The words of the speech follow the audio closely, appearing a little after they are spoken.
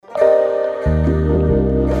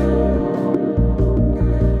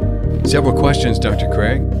Several questions, Dr.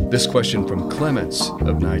 Craig. This question from Clements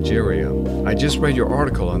of Nigeria. I just read your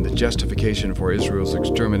article on the justification for Israel's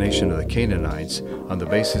extermination of the Canaanites on the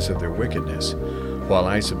basis of their wickedness. While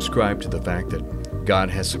I subscribe to the fact that God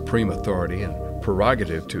has supreme authority and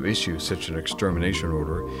prerogative to issue such an extermination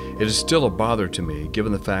order, it is still a bother to me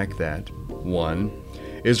given the fact that, 1.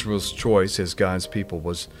 Israel's choice as God's people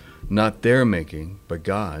was not their making, but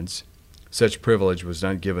God's. Such privilege was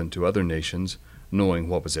not given to other nations, knowing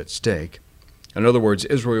what was at stake. In other words,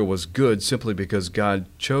 Israel was good simply because God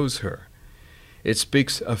chose her. It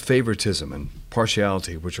speaks of favoritism and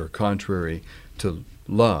partiality, which are contrary to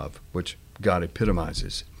love, which God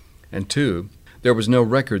epitomizes. And 2, there was no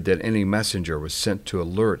record that any messenger was sent to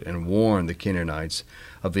alert and warn the Canaanites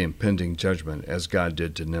of the impending judgment, as God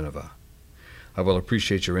did to Nineveh. I will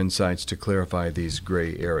appreciate your insights to clarify these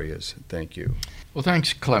gray areas. Thank you. Well,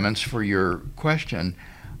 thanks, Clements, for your question.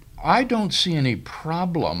 I don't see any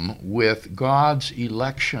problem with God's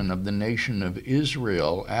election of the nation of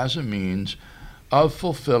Israel as a means of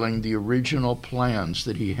fulfilling the original plans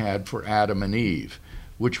that he had for Adam and Eve,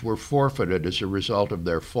 which were forfeited as a result of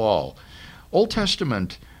their fall. Old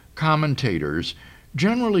Testament commentators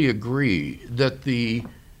generally agree that the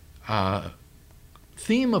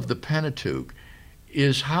theme of the Pentateuch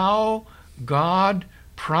is how God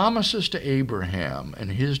promises to Abraham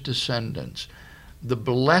and his descendants the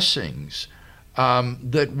blessings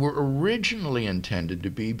that were originally intended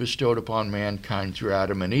to be bestowed upon mankind through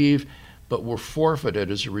Adam and Eve, but were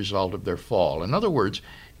forfeited as a result of their fall. In other words,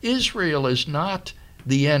 Israel is not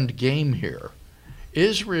the end game here.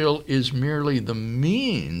 Israel is merely the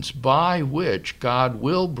means by which God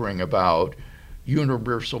will bring about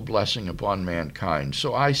universal blessing upon mankind.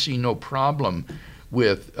 So I see no problem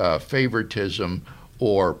with favoritism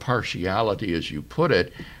or partiality, as you put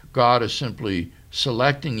it. God is simply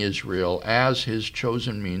selecting Israel as his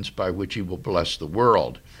chosen means by which he will bless the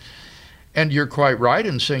world. And you're quite right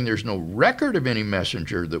in saying there's no record of any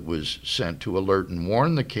messenger that was sent to alert and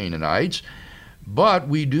warn the Canaanites, but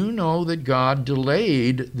we do know that God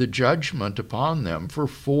delayed the judgment upon them for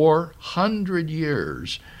 400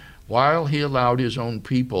 years while he allowed his own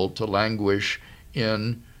people to languish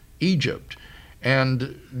in Egypt.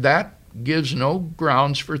 And that gives no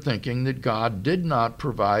grounds for thinking that God did not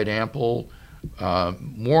provide ample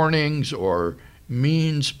warnings or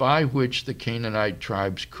means by which the Canaanite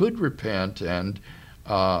tribes could repent and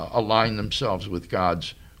align themselves with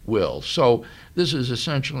God's will. So this is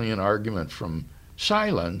essentially an argument from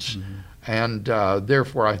silence, and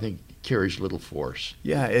therefore I think carries little force.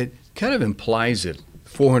 Yeah, it kind of implies that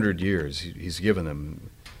 400 years he's given them,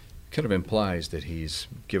 kind of implies that he's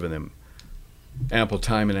given them ample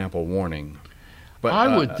time and ample warning. But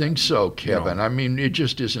I would think so, Kevin. You know, I mean, it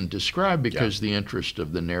just isn't described because the interest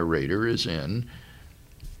of the narrator is in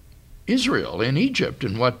Israel, in Egypt,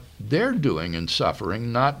 and what they're doing and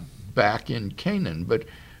suffering, not back in Canaan. But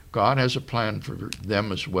God has a plan for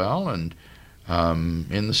them as well, and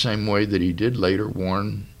in the same way that he did later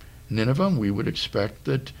warn Nineveh, we would expect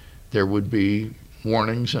that there would be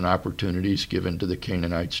warnings and opportunities given to the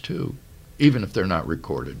Canaanites too, even if they're not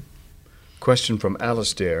recorded. Question from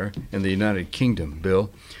Alistair in the United Kingdom. Bill,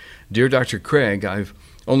 dear Dr. Craig, I've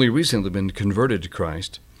only recently been converted to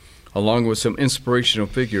Christ. Along with some inspirational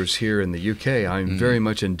figures here in the UK, I'm very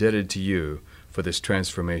much indebted to you for this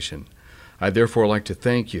transformation. I'd therefore like to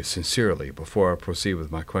thank you sincerely before I proceed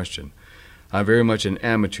with my question. I'm very much an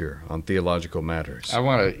amateur on theological matters. I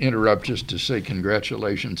want to interrupt just to say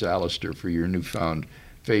congratulations, Alistair, for your newfound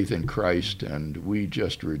faith in Christ, and we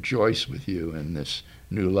just rejoice with you in this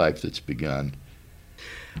new life that's begun.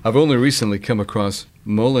 I've only recently come across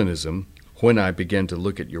Molinism when I began to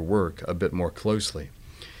look at your work a bit more closely.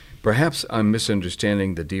 Perhaps I'm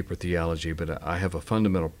misunderstanding the deeper theology, but I have a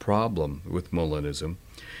fundamental problem with Molinism.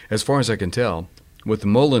 As far as I can tell, with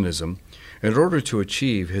Molinism, in order to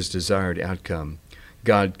achieve his desired outcome,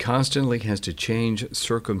 God constantly has to change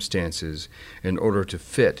circumstances in order to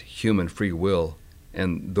fit human free will,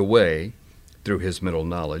 and the way, through his mental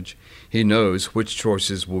knowledge, he knows which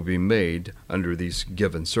choices will be made under these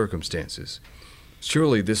given circumstances.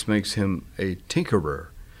 Surely this makes him a tinkerer,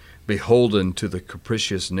 beholden to the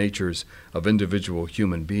capricious natures of individual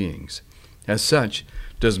human beings. As such,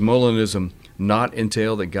 does Molinism not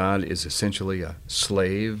entail that God is essentially a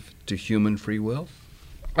slave to human free will?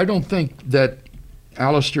 I don't think that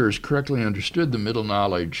Alistair has correctly understood the middle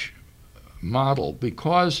knowledge model,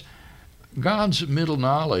 because God's middle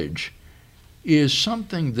knowledge is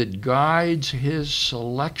something that guides his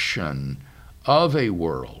selection of a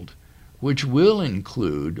world which will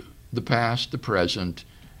include the past, the present,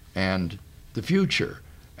 and the future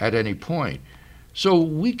at any point. So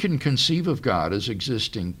we can conceive of God as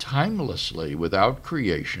existing timelessly without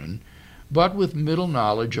creation, but with middle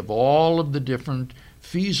knowledge of all of the different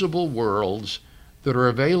feasible worlds that are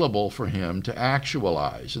available for him to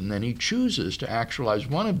actualize. And then he chooses to actualize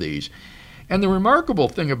one of these. And the remarkable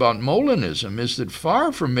thing about Molinism is that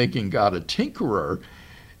far from making God a tinkerer,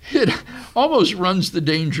 it almost runs the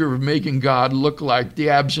danger of making God look like the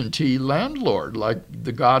absentee landlord, like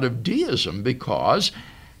the God of deism, because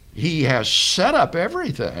he has set up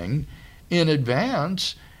everything in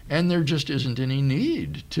advance, and there just isn't any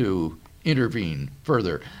need to intervene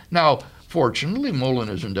further. Now, fortunately,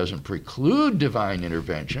 Molinism doesn't preclude divine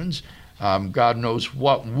interventions. God knows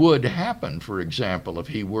what would happen, for example, if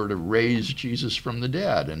he were to raise Jesus from the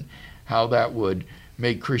dead, and how that would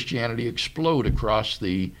make Christianity explode across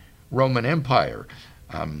the Roman Empire.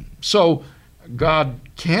 So God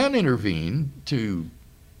can intervene to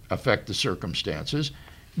affect the circumstances,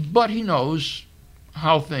 but he knows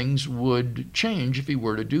how things would change if he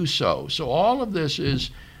were to do so. So all of this is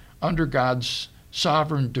under God's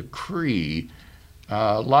sovereign decree,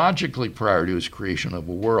 logically prior to his creation of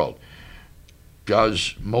a world.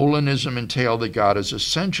 Does Molinism entail that God is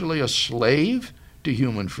essentially a slave to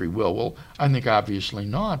human free will? Well, I think obviously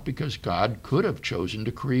not, because God could have chosen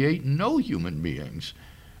to create no human beings,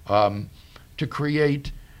 to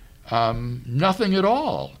create nothing at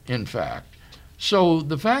all, in fact. So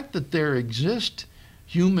the fact that there exist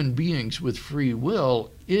human beings with free will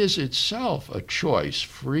is itself a choice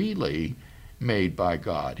freely made by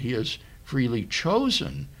God. He has freely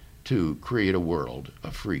chosen to create a world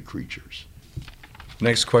of free creatures.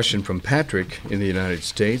 Next question from Patrick in the United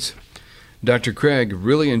States. Dr. Craig,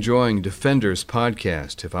 really enjoying Defender's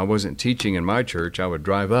podcast. If I wasn't teaching in my church, I would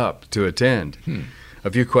drive up to attend. A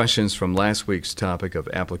few questions from last week's topic of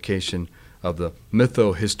application of the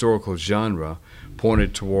mytho-historical genre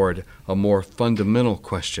pointed toward a more fundamental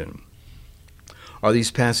question. Are these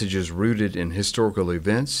passages rooted in historical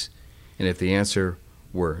events? And if the answer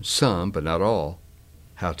were some, but not all,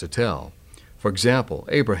 how to tell? For example,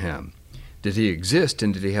 Abraham. Did he exist,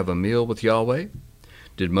 and did he have a meal with Yahweh?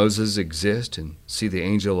 Did Moses exist and see the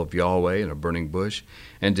angel of Yahweh in a burning bush?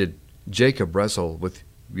 And did Jacob wrestle with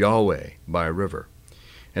Yahweh by a river?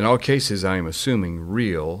 In all cases, I am assuming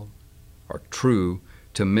real or true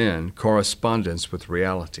to men correspondence with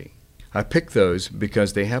reality. I pick those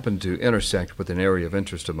because they happen to intersect with an area of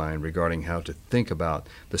interest of mine regarding how to think about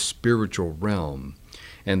the spiritual realm,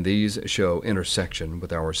 and these show intersection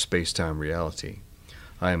with our space-time reality.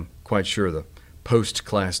 I am quite sure the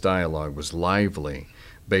post-class dialogue was lively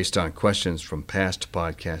based on questions from past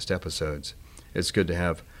podcast episodes. It's good to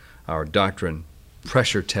have our doctrine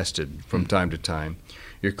pressure tested from time to time.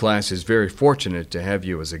 Your class is very fortunate to have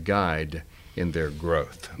you as a guide in their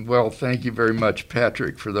growth. Well, thank you very much,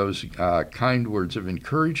 Patrick, for those kind words of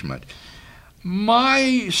encouragement.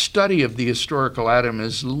 My study of the historical Adam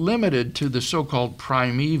is limited to the so-called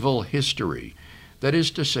primeval history. That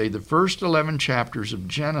is to say, the first 11 chapters of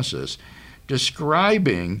Genesis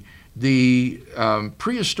describing the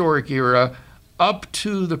prehistoric era up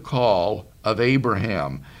to the call of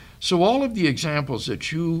Abraham. So all of the examples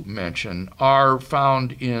that you mention are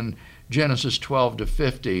found in Genesis 12 to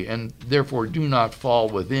 50, and therefore do not fall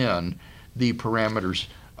within the parameters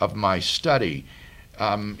of my study.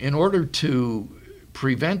 In order to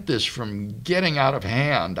prevent this from getting out of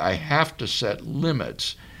hand, I have to set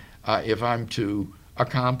limits if I'm to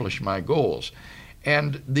accomplish my goals.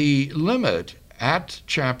 And the limit at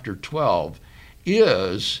chapter 12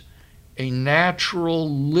 is a natural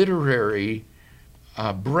literary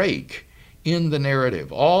break in the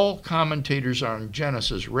narrative. All commentators on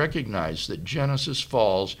Genesis recognize that Genesis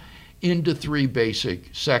falls into three basic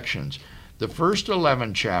sections. The first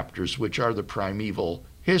 11 chapters, which are the primeval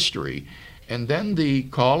history, and then the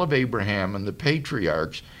call of Abraham and the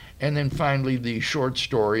patriarchs, and then finally the short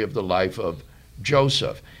story of the life of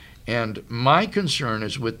Joseph. And my concern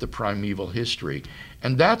is with the primeval history.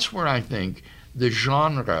 And that's where I think the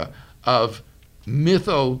genre of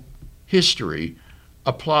mytho-history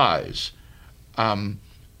applies.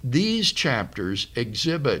 These chapters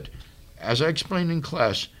exhibit, as I explained in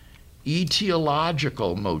class,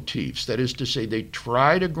 etiological motifs. That is to say, they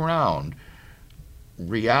try to ground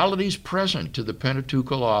realities present to the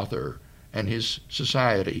Pentateuchal author and his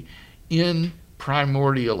society in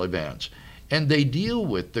primordial events. And they deal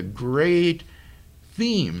with the great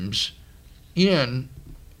themes in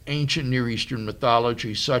ancient Near Eastern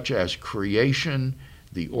mythology, such as creation,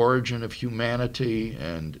 the origin of humanity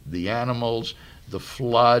and the animals, the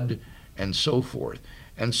flood, and so forth.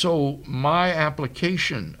 And so my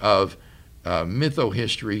application of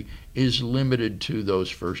mytho-history is limited to those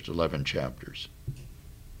first 11 chapters.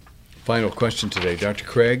 Final question today, Dr.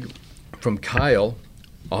 Craig, from Kyle,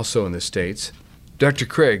 also in the States. Dr.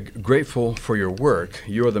 Craig, grateful for your work.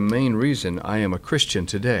 You are the main reason I am a Christian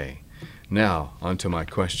today. Now, on to my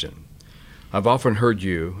question. I've often heard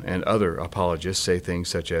you and other apologists say things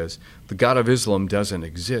such as, the God of Islam doesn't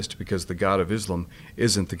exist because the God of Islam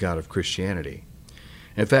isn't the God of Christianity.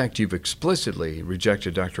 In fact, you've explicitly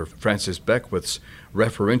rejected Dr. Francis Beckwith's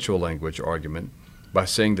referential language argument by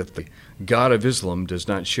saying that the God of Islam does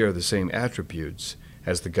not share the same attributes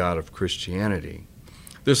as the God of Christianity.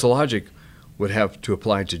 This logic would have to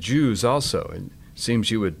apply to Jews also. It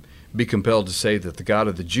seems you would be compelled to say that the God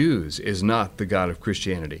of the Jews is not the God of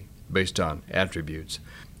Christianity, based on attributes.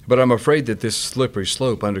 But I'm afraid that this slippery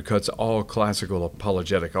slope undercuts all classical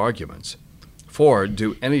apologetic arguments. For,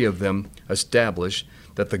 do any of them establish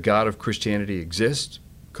that the God of Christianity exists?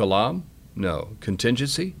 Kalam? No.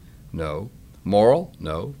 Contingency? No. Moral?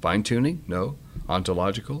 No. Fine-tuning? No.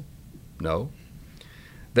 Ontological? No.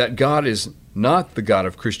 That God is not the God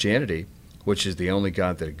of Christianity, which is the only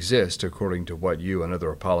God that exists, according to what you and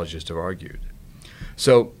other apologists have argued.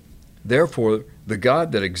 So, therefore, the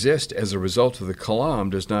God that exists as a result of the Kalam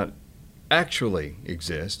does not actually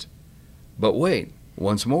exist. But wait,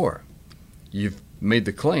 once more. You've made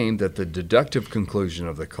the claim that the deductive conclusion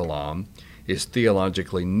of the Kalam is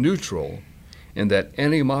theologically neutral and that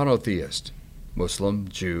any monotheist, Muslim,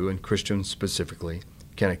 Jew, and Christian specifically,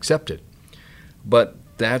 can accept it. But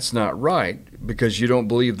that's not right because you don't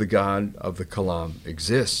believe the God of the Kalam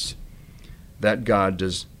exists. That God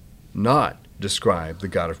does not describe the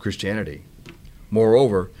God of Christianity.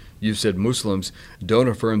 Moreover, you said Muslims don't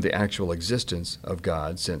affirm the actual existence of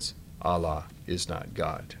God since Allah is not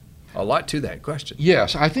God. A lot to that question.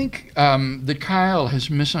 Yes, I think that Kyle has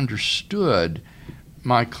misunderstood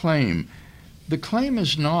my claim. The claim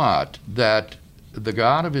is not that the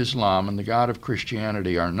God of Islam and the God of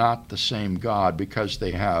Christianity are not the same God because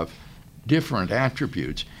they have different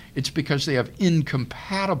attributes. It's because they have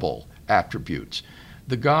incompatible attributes.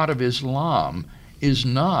 The God of Islam is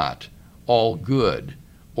not all good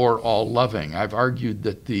or all loving. I've argued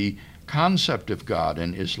that the concept of God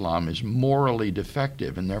in Islam is morally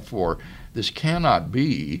defective, and therefore this cannot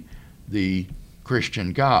be the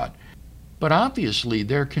Christian God. But obviously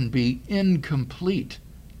there can be incomplete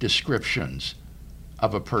descriptions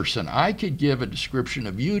of a person. I could give a description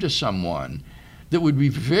of you to someone that would be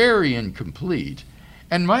very incomplete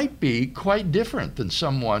and might be quite different than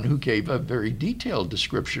someone who gave a very detailed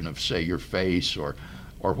description of, say, your face or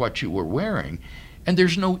what you were wearing. And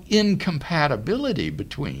there's no incompatibility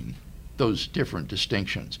between those different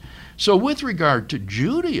distinctions. So with regard to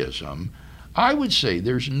Judaism, I would say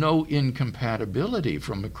there's no incompatibility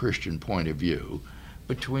from a Christian point of view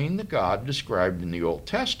between the God described in the Old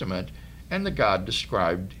Testament and the God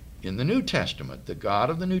described in the New Testament. The God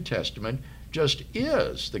of the New Testament just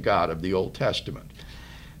is the God of the Old Testament.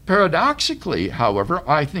 Paradoxically, however,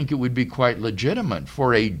 I think it would be quite legitimate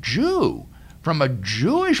for a Jew, from a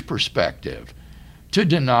Jewish perspective, to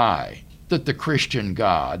deny that the Christian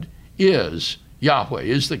God is Yahweh,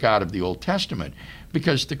 is the God of the Old Testament,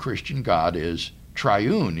 because the Christian God is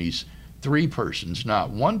triune. He's three persons, not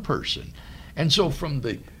one person. And so from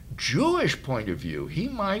the Jewish point of view, he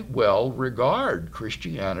might well regard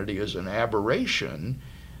Christianity as an aberration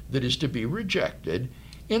that is to be rejected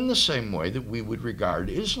in the same way that we would regard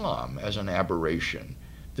Islam as an aberration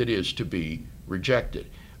that is to be rejected.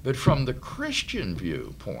 But from the Christian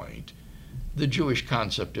viewpoint, the Jewish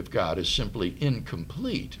concept of God is simply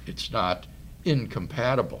incomplete. It's not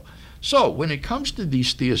incompatible. So when it comes to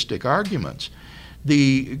these theistic arguments,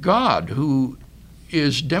 the God who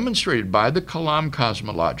is demonstrated by the Kalam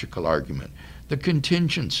cosmological argument, the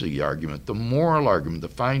contingency argument, the moral argument, the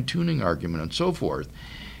fine-tuning argument, and so forth,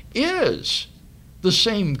 is the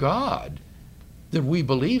same God that we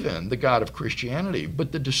believe in, the God of Christianity,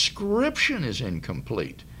 but the description is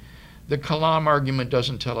incomplete. The Kalam argument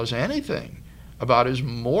doesn't tell us anything about his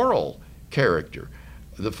moral character.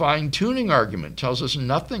 The fine-tuning argument tells us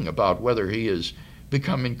nothing about whether he has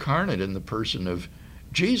become incarnate in the person of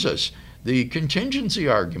Jesus. The contingency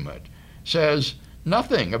argument says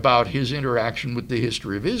nothing about his interaction with the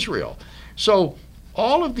history of Israel. So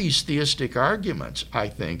all of these theistic arguments, I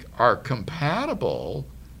think, are compatible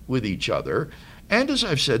with each other. And as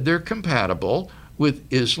I've said, they're compatible with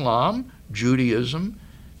Islam, Judaism,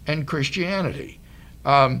 and Christianity.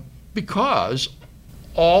 Because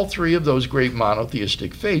all three of those great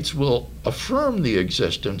monotheistic faiths will affirm the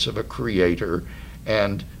existence of a creator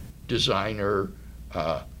and designer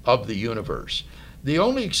of the universe. The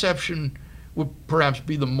only exception would perhaps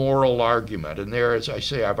be the moral argument. And there, as I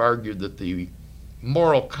say, I've argued that the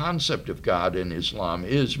moral concept of God in Islam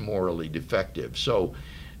is morally defective. So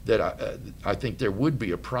that I think there would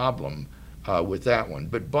be a problem with that one.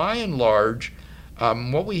 But by and large,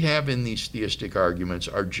 what we have in these theistic arguments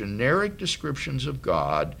are generic descriptions of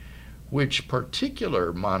God, which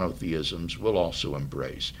particular monotheisms will also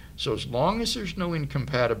embrace. So as long as there's no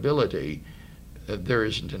incompatibility, there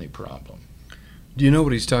isn't any problem. Do you know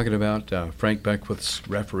what he's talking about, Frank Beckwith's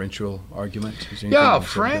referential argument? Yeah,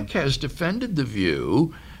 Frank has defended the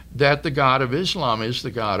view that the God of Islam is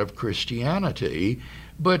the God of Christianity,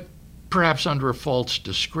 but perhaps under a false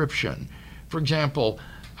description. For example,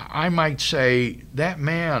 I might say that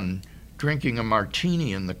man drinking a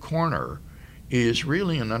martini in the corner is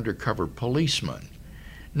really an undercover policeman.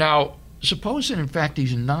 Now, suppose that in fact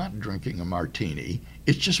he's not drinking a martini,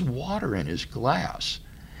 it's just water in his glass.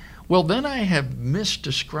 Well, then I have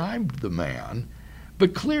misdescribed the man,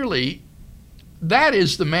 but clearly that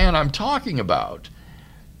is the man I'm talking about,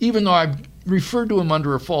 even though I've referred to him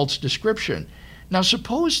under a false description. Now,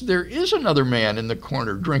 suppose there is another man in the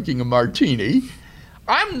corner drinking a martini.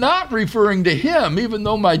 I'm not referring to him, even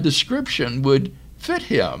though my description would fit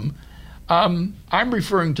him. I'm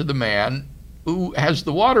referring to the man who has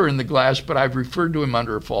the water in the glass, but I've referred to him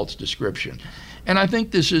under a false description. And I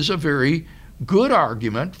think this is a very good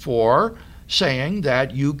argument for saying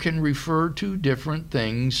that you can refer to different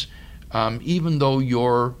things even though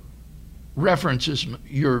your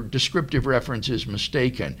descriptive reference is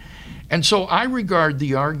mistaken. And so I regard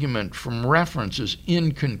the argument from reference as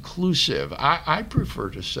inconclusive. I prefer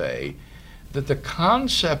to say that the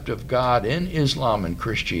concept of God in Islam and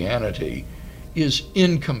Christianity is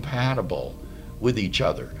incompatible with each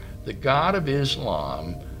other. The God of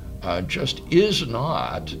Islam just is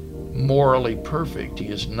not morally perfect. He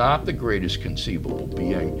is not the greatest conceivable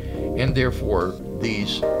being, and therefore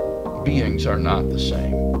these beings are not the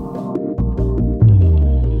same.